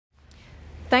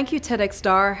Thank you,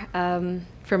 TEDxDar,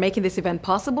 for making this event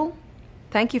possible.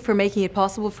 Thank you for making it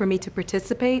possible for me to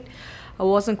participate. I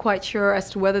wasn't quite sure as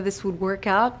to whether this would work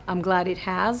out. I'm glad it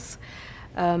has.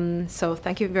 So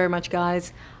thank you very much,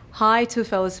 guys. Hi to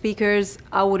fellow speakers.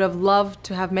 I would have loved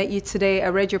to have met you today. I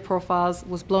read your profiles,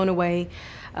 was blown away.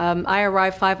 I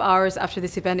arrived 5 hours after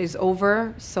this event is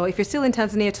over. So if you're still in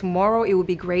Tanzania tomorrow, it would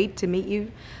be great to meet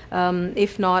you.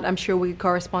 If not, I'm sure we could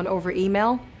correspond over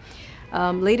email.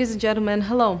 Ladies and gentlemen,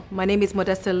 hello. My name is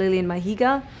Modesta Lilian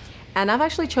Mahiga, and I've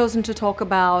actually chosen to talk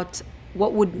about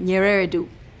what would Nyerere do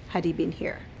had he been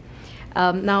here.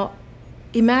 Now,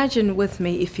 imagine with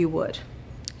me, if you would,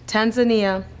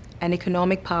 Tanzania, an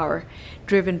economic power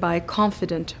driven by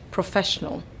confident,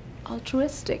 professional,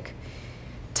 altruistic,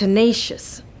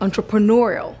 tenacious,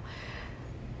 entrepreneurial,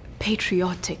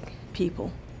 patriotic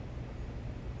people.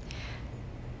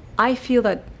 I feel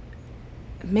that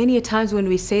many a times when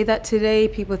we say that today,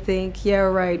 people think, yeah,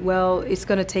 right, well, it's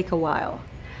going to take a while.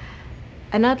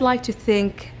 And I'd like to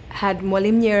think, had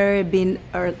Mwalimu Nyerere been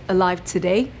alive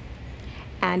today,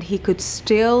 and he could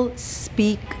still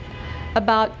speak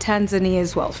about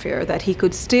Tanzania's welfare, that he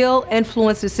could still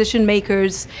influence decision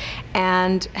makers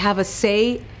and have a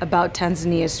say about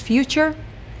Tanzania's future,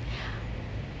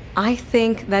 I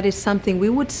think that is something we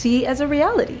would see as a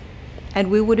reality and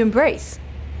we would embrace.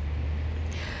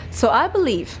 So I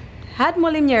believe, had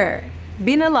Mwalimu Nyerere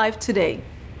been alive today,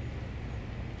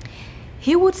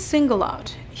 he would single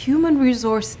out human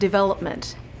resource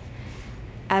development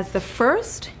as the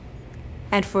first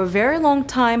and for a very long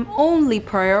time only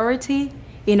priority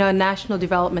in our national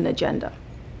development agenda.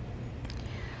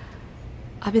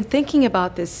 I've been thinking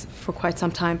about this for quite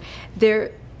some time.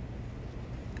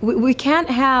 We can't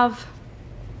have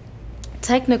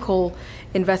technical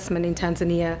investment in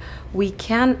Tanzania. We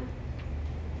can't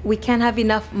have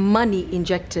enough money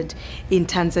injected in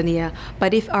Tanzania,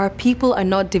 but if our people are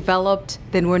not developed,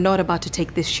 then we're not about to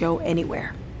take this show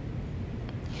anywhere.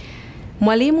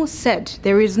 Mwalimu said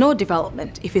there is no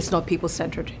development if it's not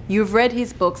people-centered. You've read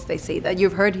his books, they say that.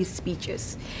 You've heard his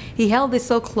speeches. He held this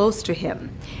so close to him,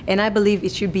 and I believe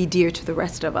it should be dear to the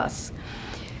rest of us.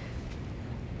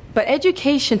 But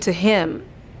education to him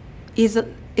is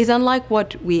unlike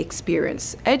what we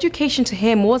experience. Education to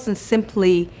him wasn't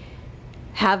simply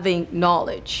having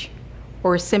knowledge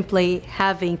or simply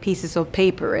having pieces of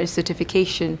paper, a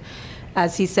certification,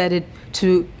 as he said it,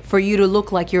 for you to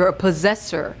look like you're a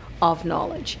possessor of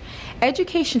knowledge.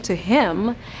 Education to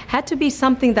him had to be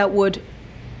something that would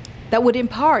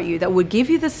empower you, that would give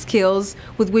you the skills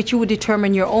with which you would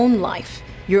determine your own life,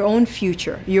 your own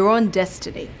future, your own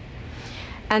destiny.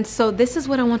 And so this is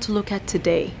what I want to look at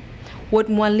today. What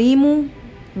Mwalimu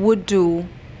would do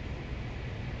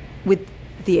with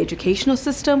the educational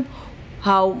system,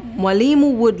 how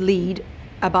Mwalimu would lead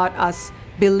about us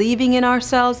believing in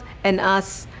ourselves and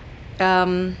us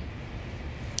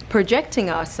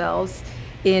projecting ourselves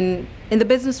in the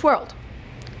business world,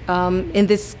 in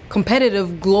this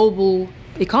competitive global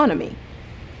economy.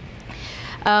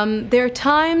 There are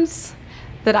times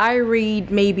that I read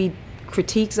maybe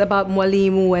critiques about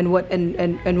Mwalimu and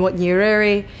what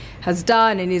Nyerere has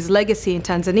done and his legacy in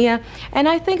Tanzania, and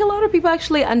I think a lot of people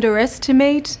actually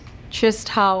underestimate just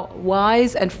how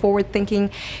wise and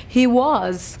forward-thinking he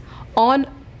was on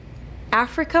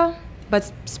Africa,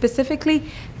 but specifically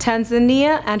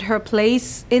Tanzania and her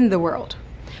place in the world.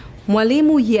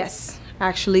 Mwalimu, yes,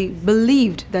 actually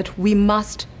believed that we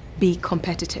must be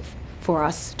competitive for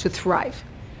us to thrive.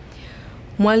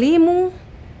 Mwalimu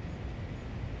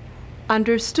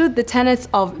understood the tenets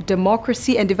of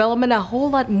democracy and development a whole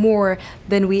lot more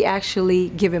than we actually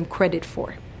give him credit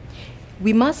for.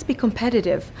 We must be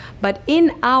competitive, but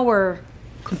in our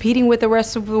competing with the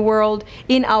rest of the world,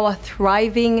 in our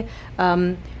thriving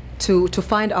to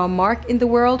find our mark in the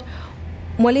world,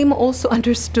 Mwalimu also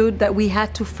understood that we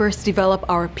had to first develop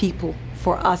our people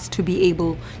for us to be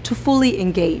able to fully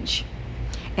engage.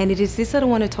 And it is this that I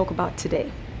want to talk about today.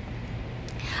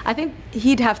 I think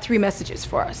he'd have 3 messages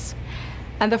for us.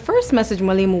 And the first message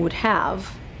Mwalimu would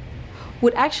have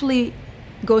would actually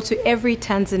go to every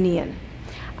Tanzanian.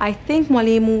 I think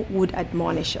Mwalimu would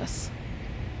admonish us.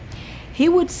 He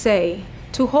would say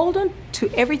to hold on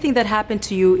to everything that happened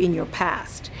to you in your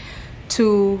past,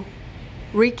 to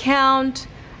recount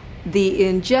the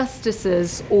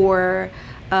injustices or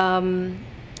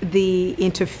the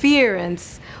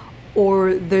interference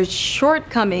or the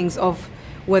shortcomings of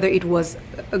whether it was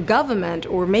a government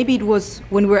or maybe it was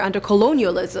when we were under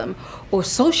colonialism or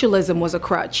socialism was a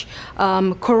crutch.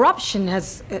 Corruption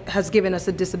has given us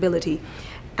a disability.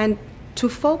 And to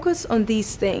focus on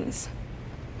these things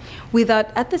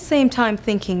without at the same time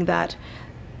thinking that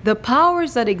The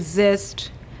powers that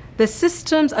exist, the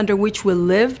systems under which we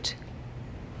lived,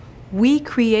 we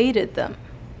created them.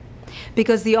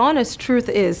 Because the honest truth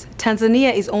is,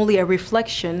 Tanzania is only a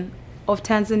reflection of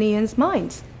Tanzanians'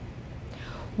 minds.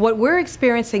 What we're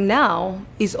experiencing now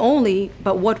is only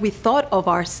but what we thought of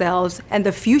ourselves and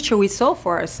the future we saw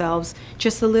for ourselves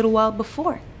just a little while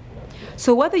before.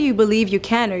 So whether you believe you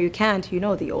can or you can't, you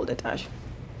know the old adage.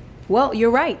 Well,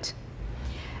 you're right.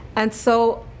 And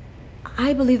so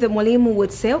I believe that Mwalimu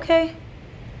would say, okay,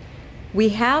 we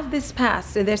have this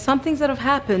past, and there's some things that have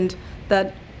happened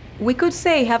that we could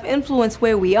say have influenced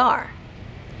where we are.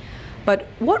 But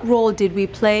what role did we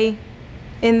play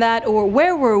in that, or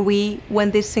where were we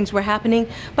when these things were happening?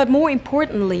 But more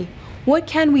importantly, what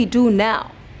can we do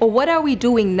now? Or what are we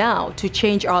doing now to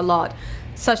change our lot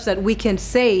such that we can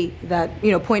say that,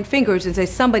 point fingers and say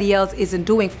somebody else isn't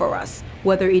doing for us,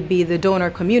 whether it be the donor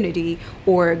community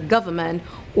or government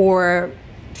or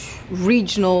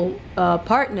regional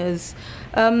partners,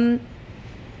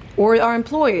 or our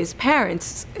employers,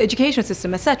 parents, education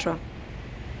system, etc.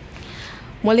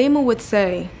 Mwalimu would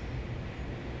say,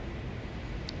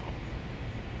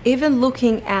 even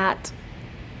looking at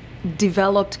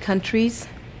developed countries,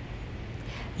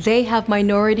 they have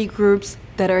minority groups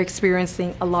that are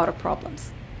experiencing a lot of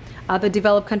problems. Other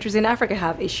developed countries in Africa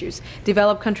have issues.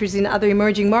 Developed countries in other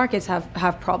emerging markets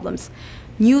have problems.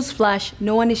 Newsflash,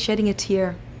 no one is shedding a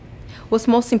tear. What's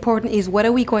most important is what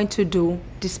are we going to do,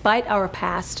 despite our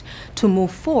past, to move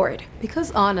forward?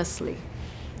 Because honestly,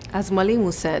 as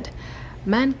Mwalimu said,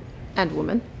 man and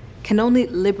woman can only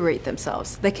liberate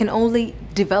themselves. They can only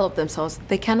develop themselves.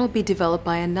 They cannot be developed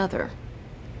by another.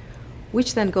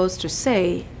 Which then goes to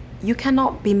say, you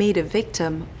cannot be made a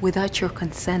victim without your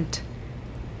consent.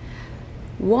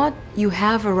 What you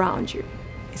have around you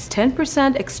is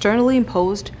 10% externally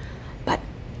imposed, but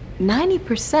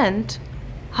 90%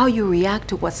 how you react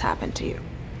to what's happened to you.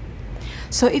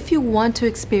 So if you want to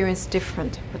experience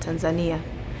different for Tanzania,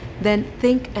 then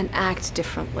think and act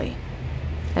differently.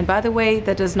 And by the way,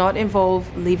 that does not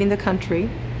involve leaving the country,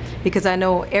 because I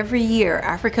know every year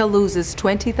Africa loses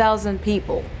 20,000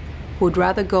 people who would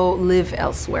rather go live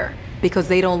elsewhere because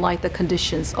they don't like the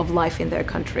conditions of life in their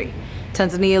country.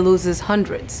 Tanzania loses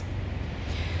hundreds.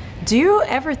 Do you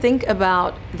ever think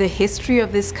about the history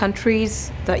of these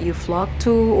countries that you flock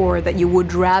to or that you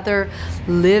would rather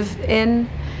live in?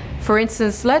 For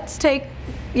instance, let's take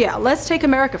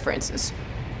America, for instance.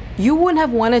 You wouldn't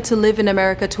have wanted to live in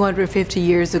America 250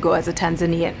 years ago as a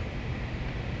Tanzanian.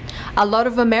 A lot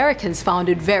of Americans found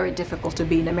it very difficult to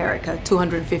be in America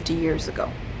 250 years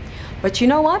ago. But you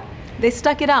know what? They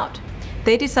stuck it out.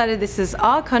 They decided this is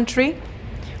our country,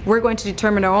 we're going to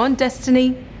determine our own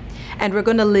destiny, and we're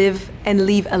going to live and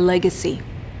leave a legacy.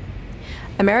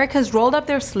 Americans rolled up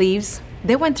their sleeves.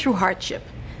 They went through hardship.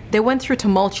 They went through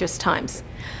tumultuous times.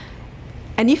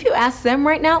 And if you ask them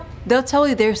right now, they'll tell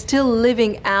you they're still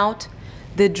living out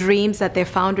the dreams that their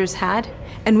founders had.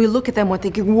 And we look at them, we're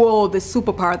thinking, whoa, this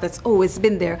superpower that's always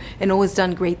been there and always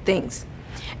done great things.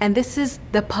 And this is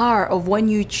the power of when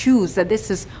you choose that this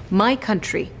is my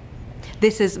country,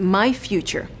 this is my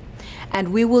future,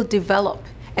 and we will develop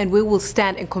and we will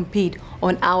stand and compete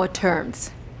on our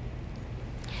terms.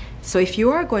 So if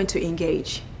you are going to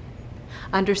engage,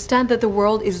 understand that the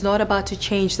world is not about to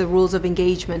change the rules of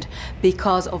engagement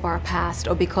because of our past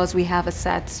or because we have a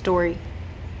sad story.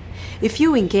 If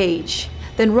you engage,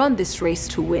 then run this race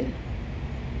to win.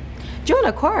 John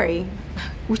Akwari,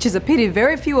 which is a pity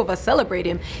very few of us celebrate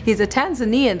him, he's a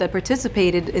Tanzanian that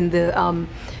participated in the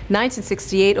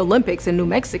 1968 Olympics in New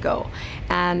Mexico,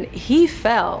 and he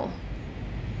fell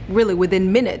really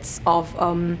within minutes of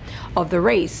the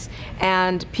race,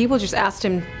 and people just asked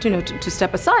him to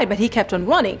step aside, but he kept on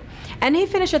running, and he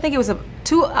finished, I think it was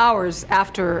 2 hours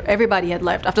after everybody had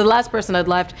left, after the last person had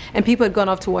left and people had gone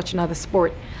off to watch another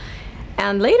sport.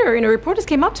 And later, reporters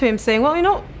came up to him saying,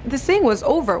 well, this thing was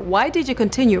over, why did you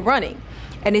continue running?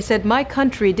 And he said, my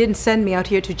country didn't send me out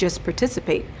here to just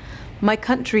participate, my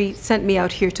country sent me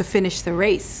out here to finish the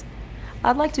race.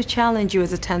 I'd like to challenge you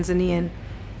as a Tanzanian.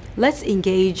 Let's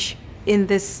engage in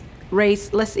this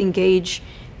race, let's engage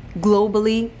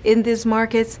globally in these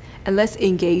markets, and let's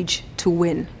engage to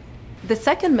win. The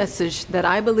second message that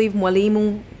I believe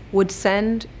Mwalimu would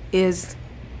send is,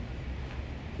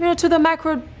 to the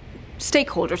macro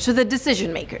stakeholders, to the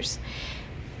decision makers,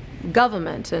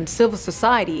 government and civil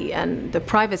society and the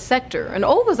private sector, and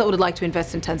all those that would like to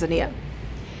invest in Tanzania.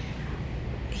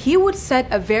 He would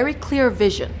set a very clear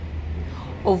vision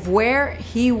of where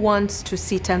he wants to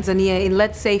see Tanzania in,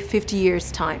 let's say, 50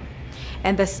 years' time,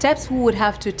 and the steps we would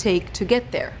have to take to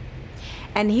get there.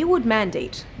 And he would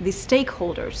mandate the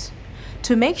stakeholders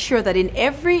to make sure that in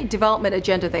every development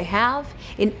agenda they have,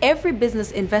 in every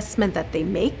business investment that they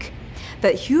make,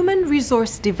 that human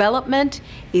resource development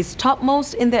is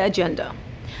topmost in the agenda.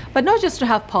 But not just to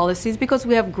have policies, because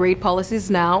we have great policies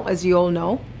now, as you all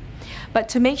know, but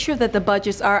to make sure that the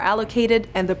budgets are allocated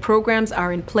and the programs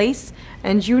are in place.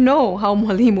 And you know how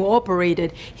Mwalimu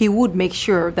operated. He would make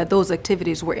sure that those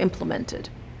activities were implemented.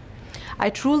 I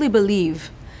truly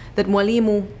believe that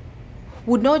Mwalimu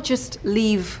would not just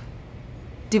leave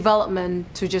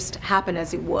development to just happen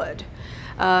as it would,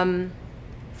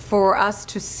 for us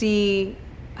to see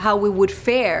how we would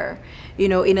fare,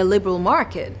 in a liberal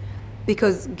market.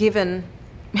 Because given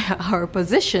our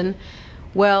position,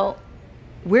 well,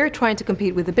 we're trying to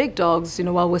compete with the big dogs,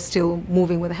 while we're still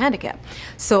moving with a handicap.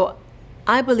 So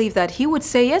I believe that he would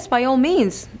say, yes, by all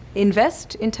means,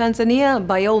 invest in Tanzania,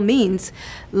 by all means,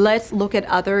 let's look at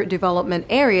other development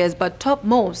areas. But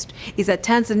topmost is that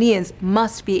Tanzanians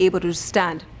must be able to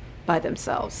stand by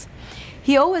themselves.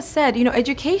 He always said,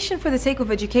 education for the sake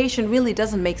of education really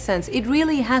doesn't make sense. It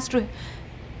really has to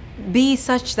be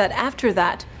such that after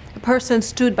that, a person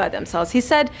stood by themselves. He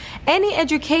said, any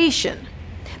education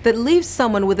that leaves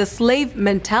someone with a slave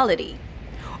mentality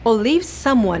or leaves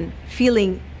someone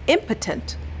feeling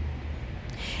impotent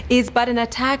is but an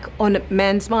attack on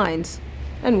men's minds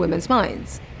and women's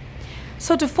minds.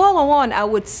 So to follow on, I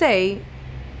would say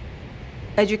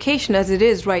education as it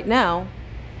is right now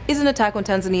is an attack on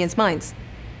Tanzanians' minds.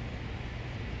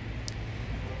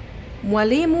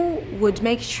 Mwalimu would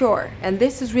make sure, and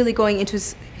this is really going into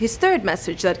his third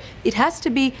message, that it has to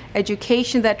be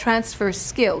education that transfers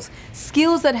skills,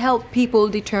 skills that help people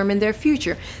determine their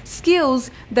future, skills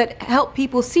that help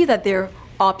people see that there are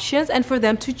options and for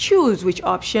them to choose which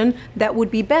option that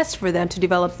would be best for them to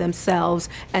develop themselves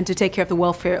and to take care of the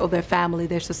welfare of their family,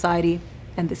 their society,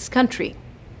 and this country.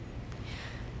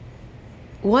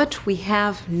 What we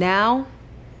have now,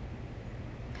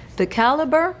 the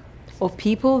caliber of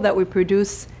people that we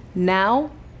produce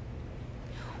now,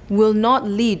 will not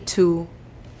lead to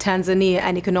Tanzania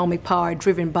and economic power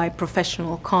driven by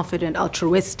professional, confident,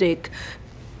 altruistic,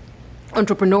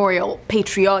 entrepreneurial,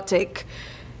 patriotic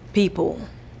people.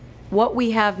 What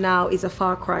we have now is a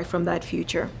far cry from that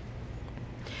future.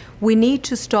 We need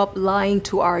to stop lying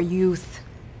to our youth.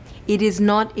 It is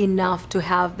not enough to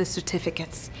have the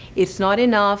certificates. It's not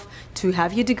enough to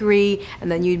have your degree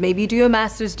and then you maybe do a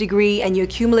master's degree and you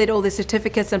accumulate all the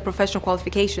certificates and professional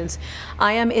qualifications.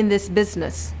 I am in this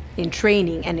business, in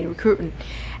training and in recruitment.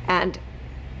 And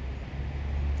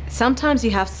sometimes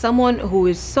you have someone who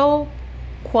is so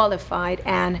qualified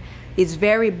and is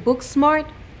very book smart,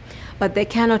 but they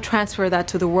cannot transfer that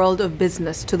to the world of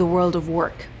business, to the world of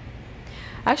work.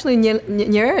 Actually,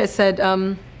 Nyerere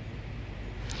said,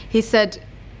 he said,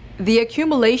 the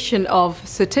accumulation of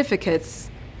certificates,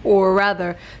 or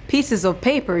rather pieces of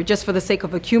paper just for the sake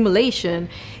of accumulation,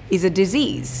 is a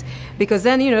disease. Because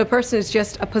then, a person is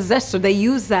just a possessor. They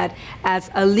use that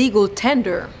as a legal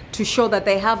tender to show that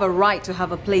they have a right to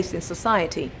have a place in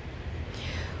society.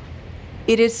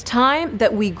 It is time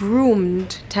that we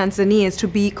groomed Tanzanians to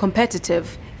be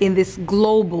competitive in this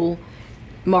global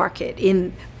market,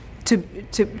 to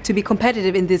be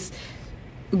competitive in this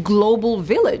global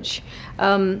village.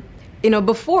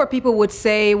 Before people would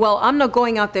say, well, I'm not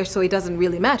going out there, so it doesn't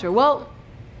really matter. Well,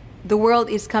 the world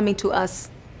is coming to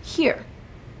us here.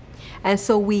 And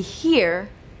so we here,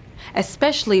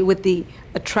 especially with the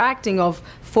attracting of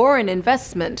foreign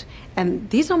investment, and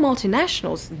these are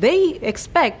multinationals, they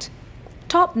expect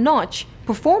top-notch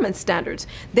performance standards.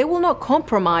 They will not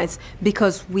compromise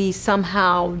because we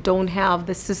somehow don't have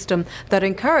the system that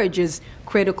encourages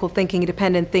critical thinking,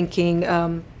 independent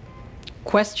thinking,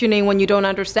 questioning when you don't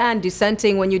understand,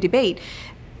 dissenting when you debate.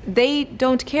 They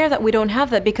don't care that we don't have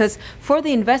that, because for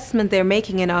the investment they're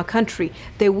making in our country,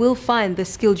 they will find the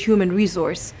skilled human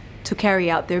resource to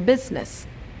carry out their business.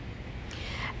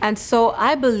 And so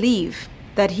I believe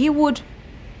that he would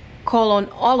call on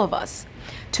all of us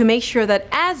to make sure that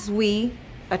as we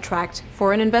attract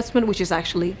foreign investment, which is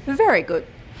actually very good,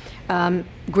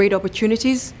 great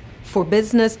opportunities for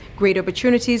business, great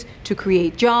opportunities to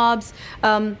create jobs,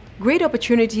 great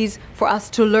opportunities for us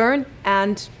to learn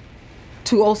and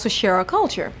to also share our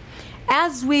culture.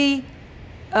 As we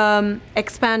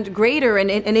expand greater and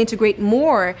integrate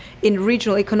more in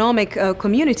regional economic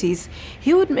communities,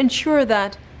 he would ensure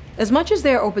that as much as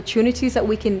there are opportunities that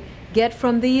we can get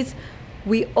from these,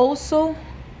 we also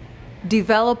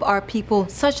develop our people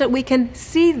such that we can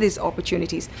see these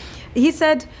opportunities. He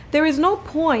said there is no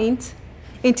point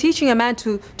in teaching a man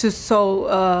to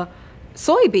sow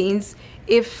soybeans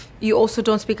if you also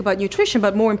don't speak about nutrition,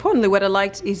 but more importantly, what I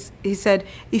liked is he said,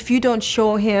 if you don't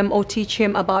show him or teach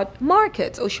him about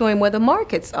markets or show him where the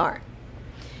markets are.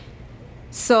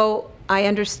 So I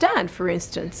understand, for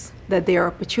instance, that there are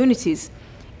opportunities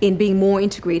in being more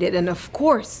integrated, and of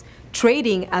course,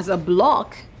 trading as a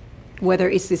bloc, whether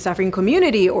it's the African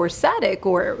community or SADC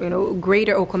or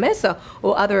Greater Okomesa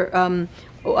or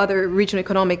other regional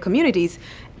economic communities,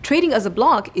 trading as a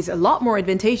bloc is a lot more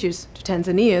advantageous to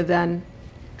Tanzania than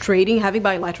having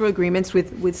bilateral agreements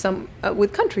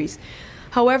with countries.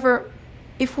 However,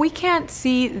 if we can't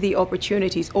see the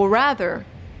opportunities, or rather,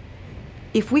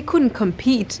 if we couldn't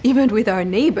compete even with our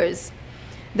neighbors,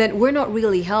 then we're not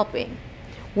really helping.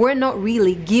 We're not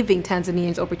really giving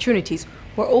Tanzanians opportunities.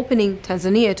 We're opening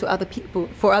Tanzania to other people,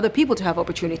 for other people to have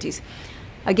opportunities.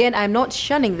 Again, I'm not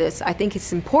shunning this. I think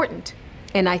it's important,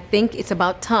 and I think it's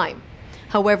about time.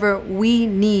 However, we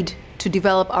need to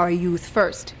develop our youth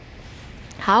first.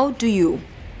 How do you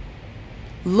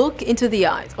look into the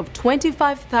eyes of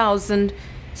 25,000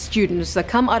 students that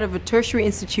come out of tertiary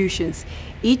institutions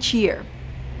each year?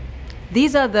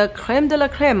 These are the creme de la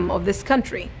creme of this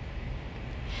country.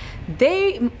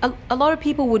 A lot of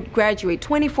people would graduate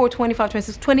 24, 25,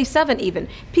 26, 27 even.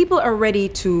 People are ready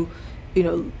to,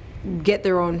 get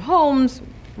their own homes.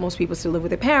 Most people still live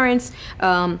with their parents,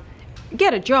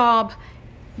 get a job,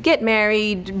 get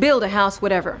married, build a house,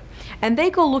 whatever. And they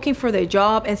go looking for their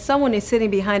job, and someone is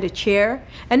sitting behind a chair,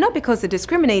 and not because they're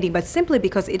discriminating, but simply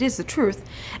because it is the truth.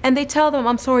 And they tell them,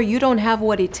 I'm sorry, you don't have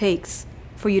what it takes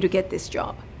for you to get this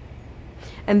job.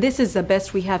 And this is the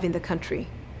best we have in the country.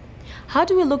 How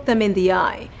do we look them in the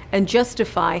eye and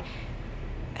justify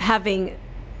having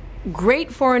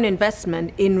great foreign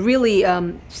investment in really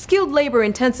skilled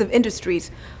labor-intensive industries,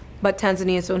 but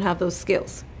Tanzanians don't have those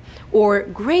skills? Or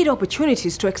great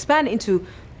opportunities to expand into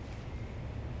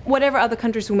whatever other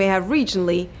countries we may have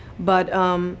regionally, but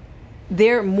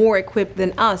they're more equipped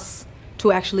than us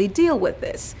to actually deal with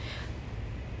this.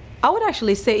 I would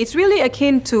actually say it's really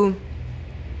akin to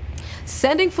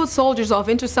sending foot soldiers off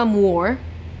into some war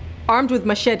armed with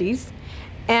machetes,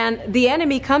 and the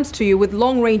enemy comes to you with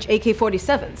long-range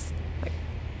AK-47s.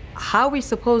 How are we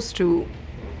supposed to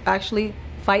actually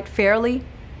fight fairly?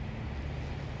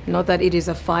 Not that it is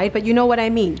a fight, but you know what I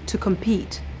mean, to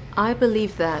compete. I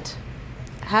believe that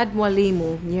had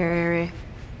Mwalimu Nyerere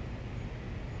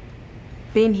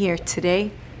been here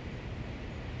today,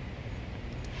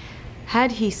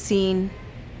 had he seen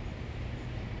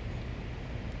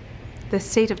the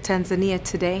state of Tanzania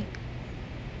today,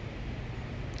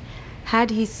 had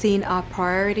he seen our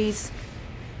priorities,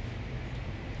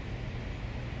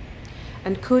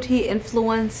 and could he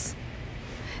influence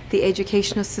the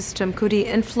educational system? Could he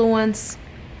influence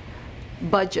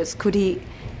budgets? Could he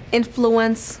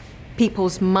influence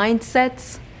people's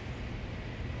mindsets?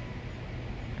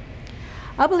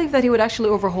 I believe that he would actually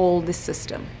overhaul this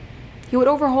system. He would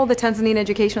overhaul the Tanzanian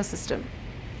educational system.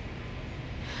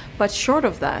 But short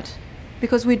of that,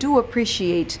 because we do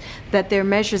appreciate that there are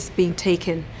measures being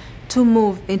taken to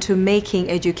move into making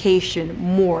education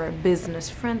more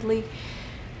business-friendly,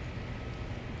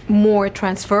 more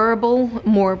transferable,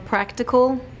 more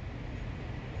practical.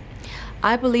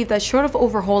 I believe that short of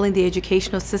overhauling the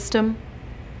educational system,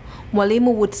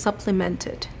 Mwalimu would supplement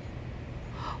it.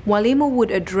 Mwalimu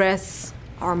would address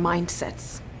our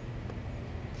mindsets.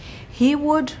 He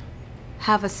would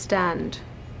have a stand,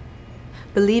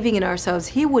 believing in ourselves.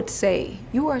 He would say,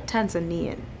 you are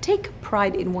Tanzanian. Take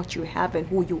pride in what you have and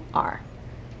who you are.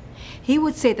 He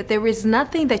would say that there is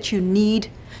nothing that you need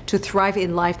to thrive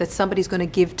in life that somebody's going to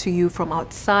give to you from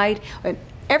outside. And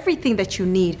everything that you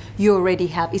need, you already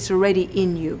have. It's already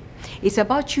in you. It's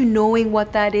about you knowing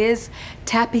what that is,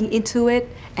 tapping into it,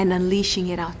 and unleashing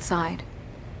it outside.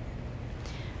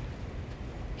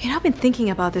 I've been thinking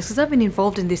about this because I've been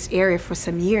involved in this area for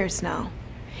some years now.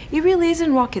 It really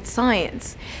isn't rocket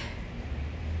science.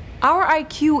 Our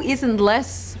IQ isn't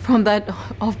less from that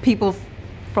of people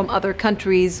from other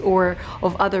countries or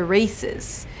of other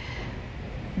races.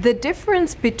 The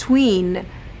difference between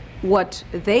what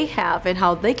they have and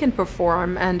how they can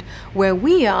perform and where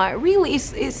we are really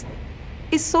is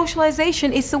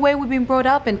socialization. It's the way we've been brought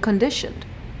up and conditioned.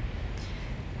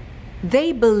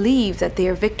 They believe that they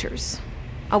are victors.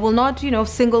 I will not,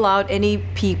 single out any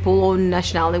people or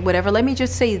nationality, whatever. Let me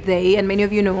just say they, and many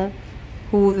of you know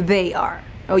who they are,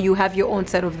 or you have your own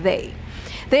set of they.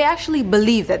 They actually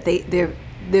believe that they're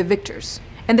victors.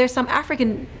 And there's some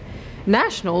African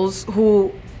nationals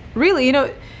who really,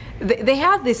 they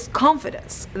have this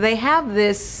confidence. They have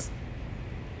this,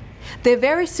 they're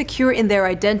very secure in their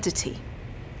identity.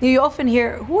 You often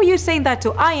hear, who are you saying that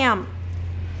to? I am.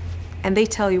 and they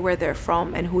tell you where they're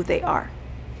from and who they are.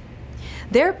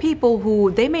 There are people who,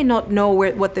 they may not know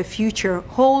what the future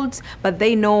holds, but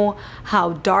they know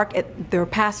how dark their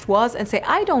past was and say,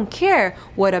 I don't care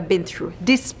what I've been through,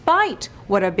 despite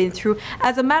what I've been through.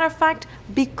 As a matter of fact,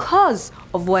 because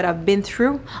of what I've been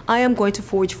through, I am going to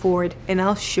forge forward and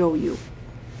I'll show you.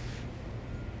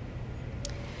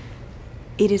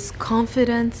 It is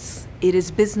confidence, it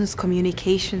is business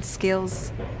communication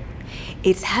skills.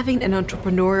 It's having an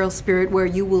entrepreneurial spirit where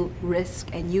you will risk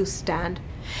and you stand.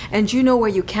 And you know where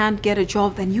you can't get a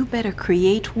job, then you better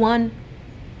create one.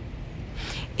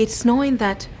 It's knowing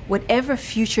that whatever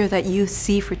future that you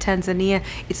see for Tanzania,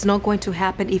 it's not going to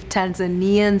happen if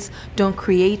Tanzanians don't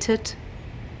create it.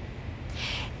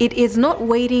 It is not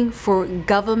waiting for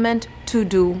government to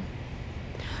do,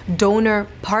 donor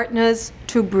partners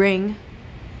to bring.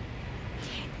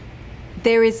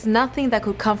 There is nothing that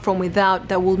could come from without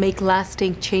that will make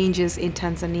lasting changes in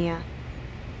Tanzania.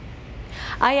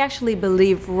 I actually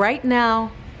believe right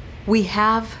now we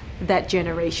have that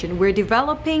generation. We're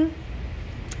developing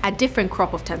a different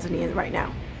crop of Tanzanians right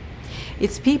now.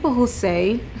 It's people who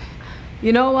say,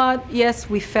 you know what, yes,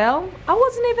 we fell. I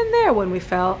wasn't even there when we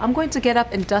fell. I'm going to get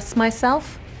up and dust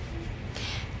myself.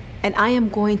 And I am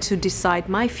going to decide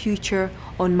my future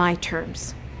on my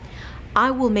terms.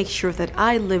 I will make sure that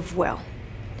I live well,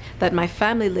 that my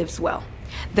family lives well,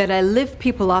 that I lift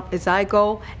people up as I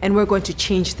go, and we're going to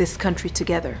change this country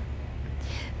together.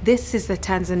 This is the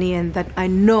Tanzanian that I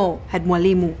know, had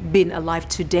Mwalimu been alive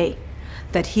today,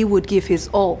 that he would give his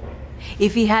all.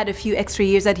 If he had a few extra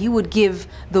years, that he would give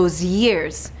those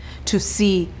years to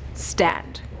see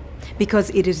stand. Because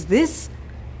it is this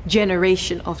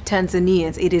generation of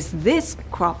Tanzanians, it is this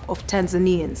crop of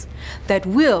Tanzanians that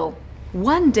will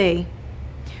one day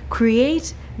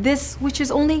create this, which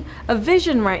is only a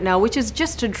vision right now, which is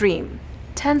just a dream.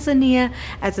 Tanzania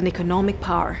as an economic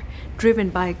power, driven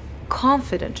by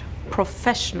confident,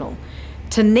 professional,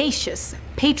 tenacious,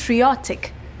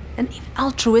 patriotic, and even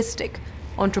altruistic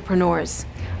entrepreneurs.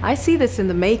 I see this in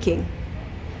the making.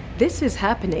 This is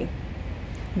happening.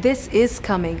 This is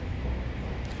coming.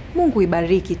 Mungu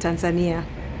ibariki Tanzania.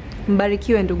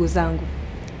 Mbarikiwe ndugu zangu.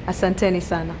 Asanteni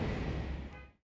sana.